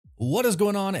What is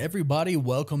going on, everybody?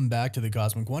 Welcome back to the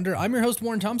Cosmic Wonder. I'm your host,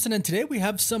 Warren Thompson, and today we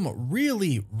have some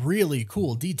really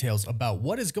cool details about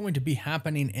what is going to be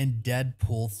happening in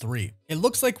Deadpool 3. It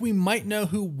looks like we might know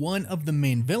who one of the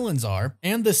main villains are,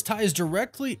 and this ties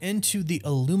directly into the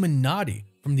Illuminati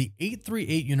from the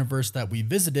 838 universe that we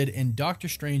visited in Doctor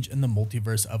Strange in the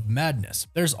Multiverse of Madness.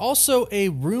 There's also a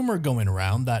rumor going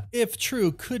around that, if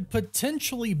true, could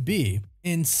potentially be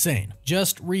insane,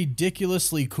 just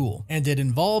ridiculously cool, and it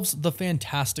involves the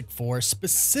Fantastic Four,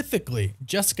 specifically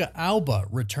Jessica Alba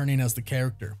returning as the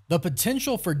character. The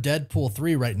potential for Deadpool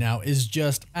 3 right now is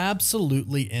just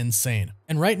absolutely insane.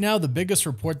 And right now, the biggest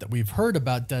report that we've heard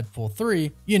about Deadpool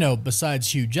 3,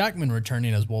 besides Hugh Jackman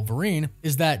returning as Wolverine,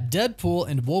 is that Deadpool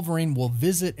and Wolverine will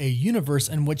visit a universe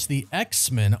in which the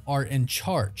X-Men are in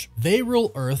charge. They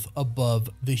rule Earth above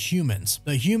the humans.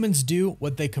 The humans do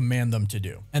what they command them to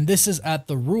do. And this is at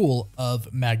the rule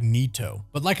of Magneto.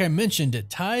 But like I mentioned, it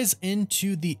ties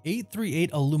into the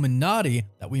 838 Illuminati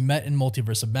that we met in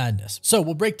Multiverse of Madness. So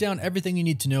we'll break down everything you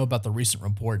need to know about the recent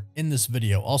report in this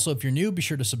video. Also, if you're new, be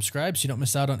sure to subscribe so you don't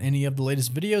miss out on any of the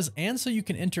latest videos, and so you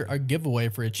can enter our giveaway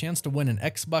for a chance to win an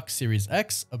Xbox Series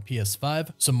X, a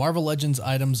PS5, some Marvel Legends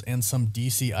items, and some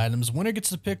DC items. Winner gets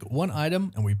to pick one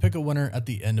item, and we pick a winner at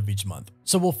the end of each month.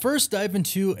 So we'll first dive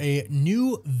into a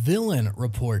new villain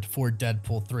report for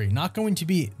Deadpool 3. Not going to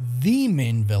be the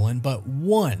main villain, but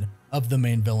one of the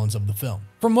main villains of the film.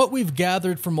 From what we've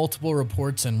gathered from multiple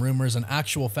reports and rumors and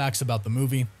actual facts about the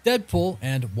movie, Deadpool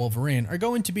and Wolverine are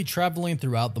going to be traveling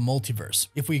throughout the multiverse.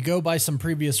 If we go by some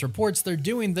previous reports, they're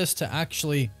doing this to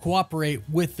actually cooperate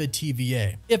with the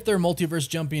TVA. If they're multiverse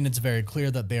jumping, it's very clear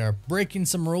that they are breaking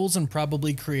some rules and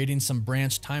probably creating some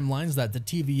branch timelines that the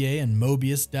TVA and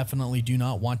Mobius definitely do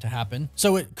not want to happen.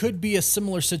 So it could be a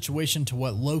similar situation to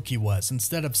what Loki was.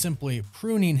 Instead of simply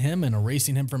pruning him and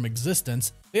erasing him from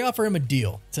existence, they offer him a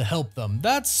deal to help them.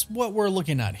 That's what we're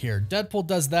looking at here. Deadpool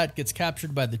does that, gets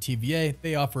captured by the TVA,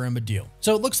 they offer him a deal.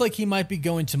 So it looks like he might be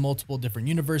going to multiple different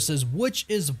universes, which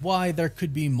is why there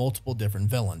could be multiple different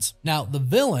villains. Now, the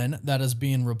villain that is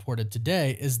being reported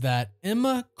today is that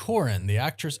Emma Corrin, the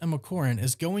actress Emma Corrin,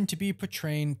 is going to be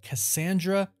portraying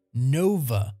Cassandra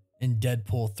Nova in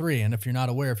Deadpool 3. And if you're not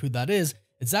aware of who that is,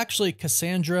 it's actually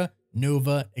Cassandra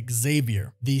Nova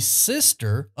Xavier, the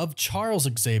sister of Charles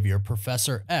Xavier,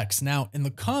 Professor X. Now, in the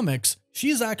comics,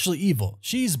 she's actually evil.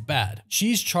 She's bad.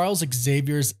 She's Charles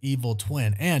Xavier's evil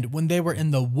twin. And when they were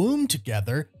in the womb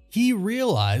together, he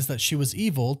realized that she was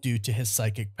evil due to his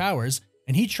psychic powers,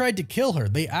 and he tried to kill her.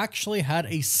 They actually had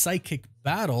a psychic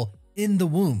battle in the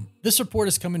womb. This report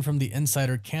is coming from the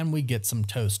insider Can We Get Some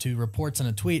Toast, who reports in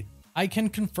a tweet, "I can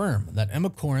confirm that Emma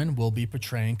Corrin will be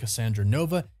portraying Cassandra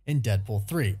Nova in Deadpool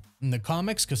 3. In the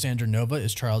comics, Cassandra Nova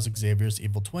is Charles Xavier's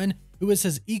evil twin, who is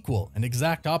his equal and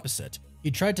exact opposite.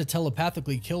 He tried to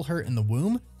telepathically kill her in the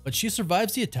womb, but she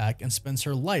survives the attack and spends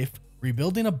her life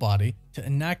rebuilding a body to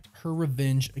enact her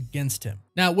revenge against him."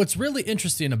 Now, what's really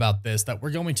interesting about this that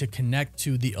we're going to connect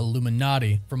to the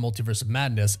Illuminati from Multiverse of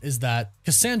Madness is that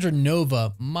Cassandra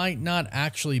Nova might not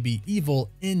actually be evil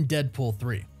in Deadpool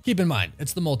 3. Keep in mind,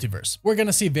 it's the multiverse. We're going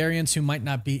to see variants who might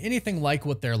not be anything like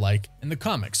what they're like in the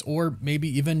comics, or maybe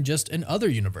even just in other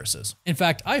universes. In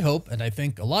fact, I hope, and I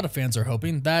think a lot of fans are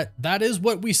hoping, that that is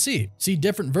what we see. See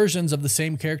different versions of the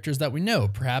same characters that we know,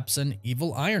 perhaps an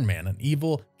evil Iron Man, an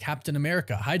evil Captain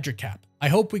America, Hydra Cap. I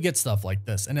hope we get stuff like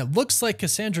this, and it looks like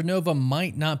Cassandra Nova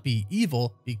might not be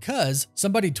evil because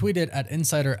somebody tweeted at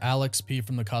insider Alex P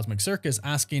from the Cosmic Circus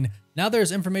asking, "Now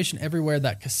there's information everywhere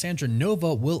that Cassandra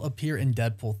Nova will appear in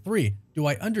Deadpool 3. Do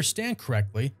I understand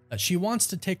correctly that she wants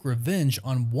to take revenge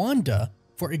on Wanda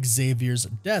for Xavier's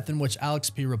death?" In which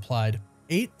Alex P replied,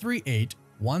 "838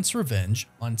 wants revenge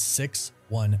on 616.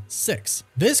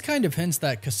 This kind of hints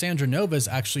that Cassandra Nova is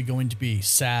actually going to be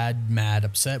sad, mad,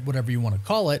 upset, whatever you want to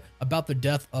call it, about the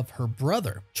death of her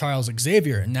brother, Charles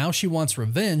Xavier. And now she wants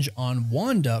revenge on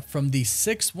Wanda from the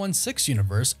 616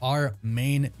 universe, our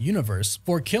main universe,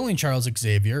 for killing Charles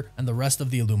Xavier and the rest of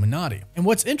the Illuminati. And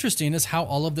what's interesting is how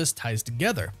all of this ties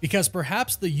together, because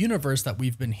perhaps the universe that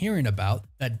we've been hearing about,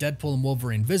 that Deadpool and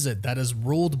Wolverine visit, that is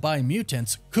ruled by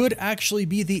mutants, could actually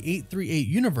be the 838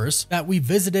 universe that we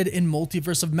visited in Multiverse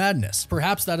of Madness.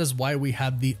 Perhaps that is why we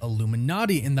had the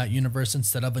Illuminati in that universe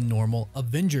instead of a normal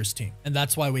Avengers team. And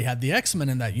that's why we had the X-Men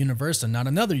in that universe and not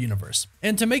another universe.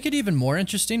 And to make it even more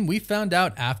interesting, we found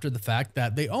out after the fact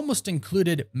that they almost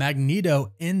included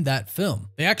Magneto in that film.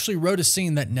 They actually wrote a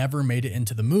scene that never made it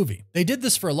into the movie. They did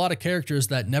this for a lot of characters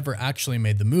that never actually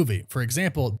made the movie. For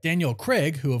example, Daniel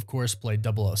Craig, who of course played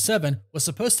 007, was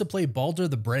supposed to play Balder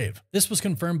the Brave. This was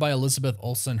confirmed by Elizabeth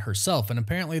Olsen herself, and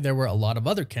apparently there were a lot of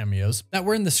other cameos, that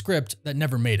were in the script that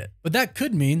never made it. But that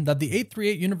could mean that the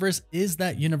 838 universe is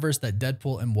that universe that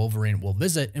Deadpool and Wolverine will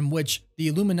visit, in which the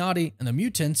Illuminati and the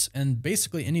mutants and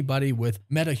basically anybody with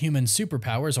metahuman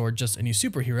superpowers or just any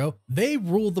superhero, they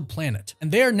rule the planet.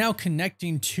 And they are now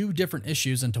connecting two different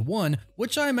issues into one,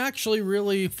 which I'm actually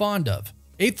really fond of.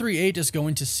 838 is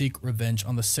going to seek revenge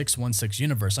on the 616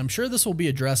 universe. I'm sure this will be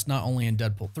addressed not only in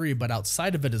Deadpool 3, but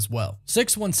outside of it as well.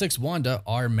 616 Wanda,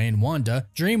 our main Wanda,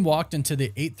 dream walked into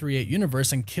the 838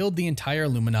 universe and killed the entire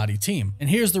Illuminati team. And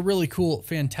here's the really cool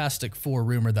Fantastic Four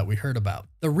rumor that we heard about.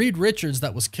 The Reed Richards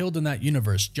that was killed in that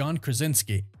universe, John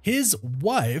Krasinski, his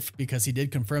wife, because he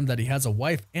did confirm that he has a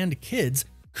wife and kids,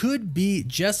 could be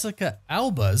Jessica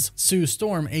Alba's Sue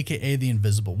Storm, aka the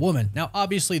Invisible Woman. Now,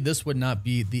 obviously, this would not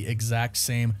be the exact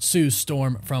same Sue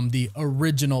Storm from the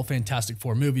original Fantastic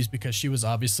Four movies because she was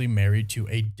obviously married to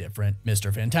a different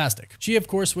Mr. Fantastic. She, of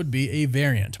course, would be a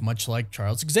variant, much like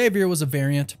Charles Xavier was a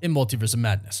variant in Multiverse of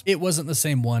Madness. It wasn't the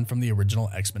same one from the original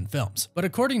X-Men films. But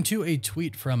according to a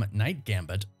tweet from Night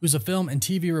Gambit, who's a film and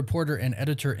TV reporter and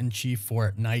editor-in-chief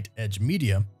for Night Edge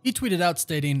Media, he tweeted out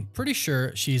stating, "Pretty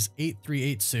sure she's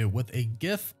 838 Sue," with a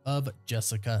gif of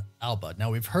Jessica Alba.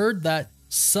 Now, we've heard that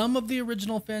some of the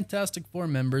original Fantastic Four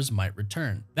members might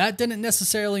return. That didn't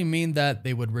necessarily mean that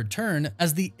they would return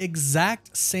as the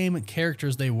exact same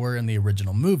characters they were in the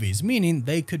original movies, meaning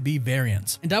they could be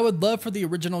variants. And I would love for the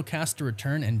original cast to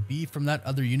return and be from that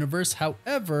other universe.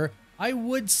 However, I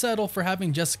would settle for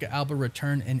having Jessica Alba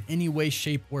return in any way,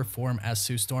 shape, or form as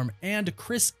Sue Storm, and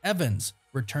Chris Evans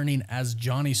returning as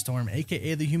Johnny Storm,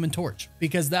 aka the Human Torch,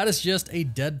 because that is just a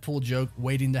Deadpool joke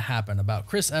waiting to happen about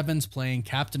Chris Evans playing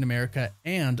Captain America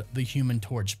and the Human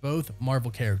Torch, both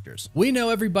Marvel characters. We know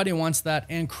everybody wants that,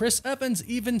 and Chris Evans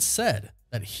even said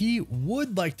that he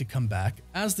would like to come back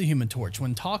as the Human Torch.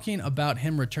 When talking about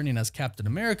him returning as Captain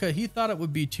America, he thought it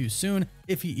would be too soon,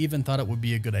 if he even thought it would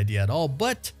be a good idea at all,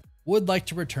 but would like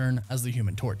to return as the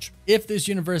Human Torch. If this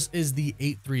universe is the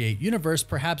 838 universe,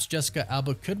 perhaps Jessica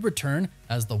Alba could return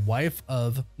as the wife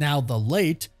of now the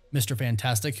late Mr.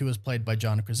 Fantastic, who was played by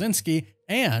John Krasinski,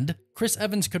 and Chris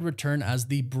Evans could return as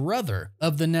the brother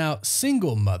of the now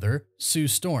single mother, Sue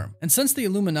Storm. And since the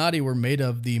Illuminati were made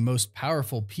of the most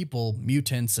powerful people,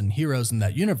 mutants, and heroes in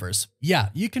that universe, yeah,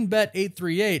 you can bet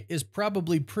 838 is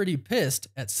probably pretty pissed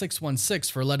at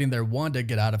 616 for letting their Wanda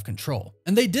get out of control.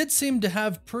 And they did seem to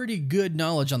have pretty good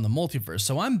knowledge on the multiverse,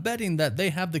 so I'm betting that they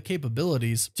have the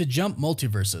capabilities to jump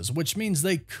multiverses, which means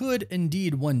they could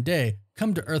indeed one day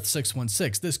come to Earth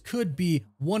 616. This could be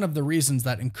one of the reasons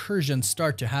that incursions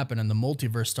start to happen and the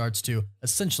multiverse starts to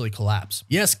essentially collapse.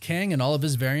 Yes, Kang and all of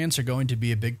his variants are going to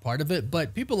be a big part of it,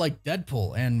 but people like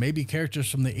Deadpool and maybe characters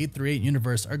from the 838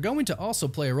 universe are going to also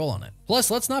play a role in it.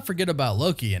 Plus, let's not forget about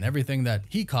Loki and everything that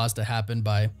he caused to happen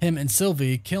by him and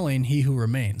Sylvie killing He Who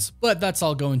Remains. But that's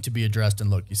all going to be addressed in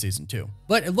Loki Season 2.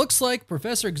 But it looks like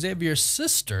Professor Xavier's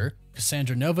sister,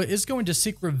 Cassandra Nova, is going to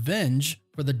seek revenge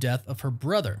for the death of her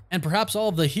brother. And perhaps all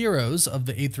of the heroes of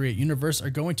the 838 universe are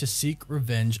going to seek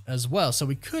revenge as well. So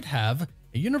we could have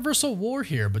a universal war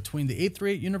here between the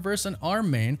 838 universe and our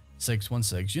main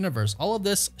 616 universe. All of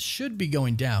this should be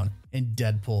going down in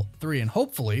Deadpool 3, and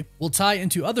hopefully will tie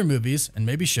into other movies and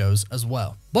maybe shows as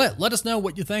well. But let us know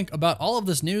what you think about all of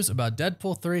this news about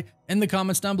Deadpool 3 in the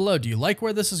comments down below. Do you like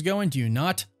where this is going? Do you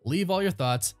not? Leave all your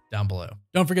thoughts down below.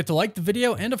 Don't forget to like the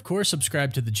video and of course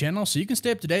subscribe to the channel so you can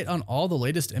stay up to date on all the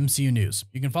latest MCU news.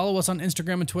 You can follow us on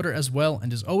Instagram and Twitter as well,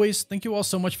 and as always, thank you all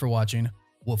so much for watching.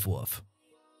 Woof woof.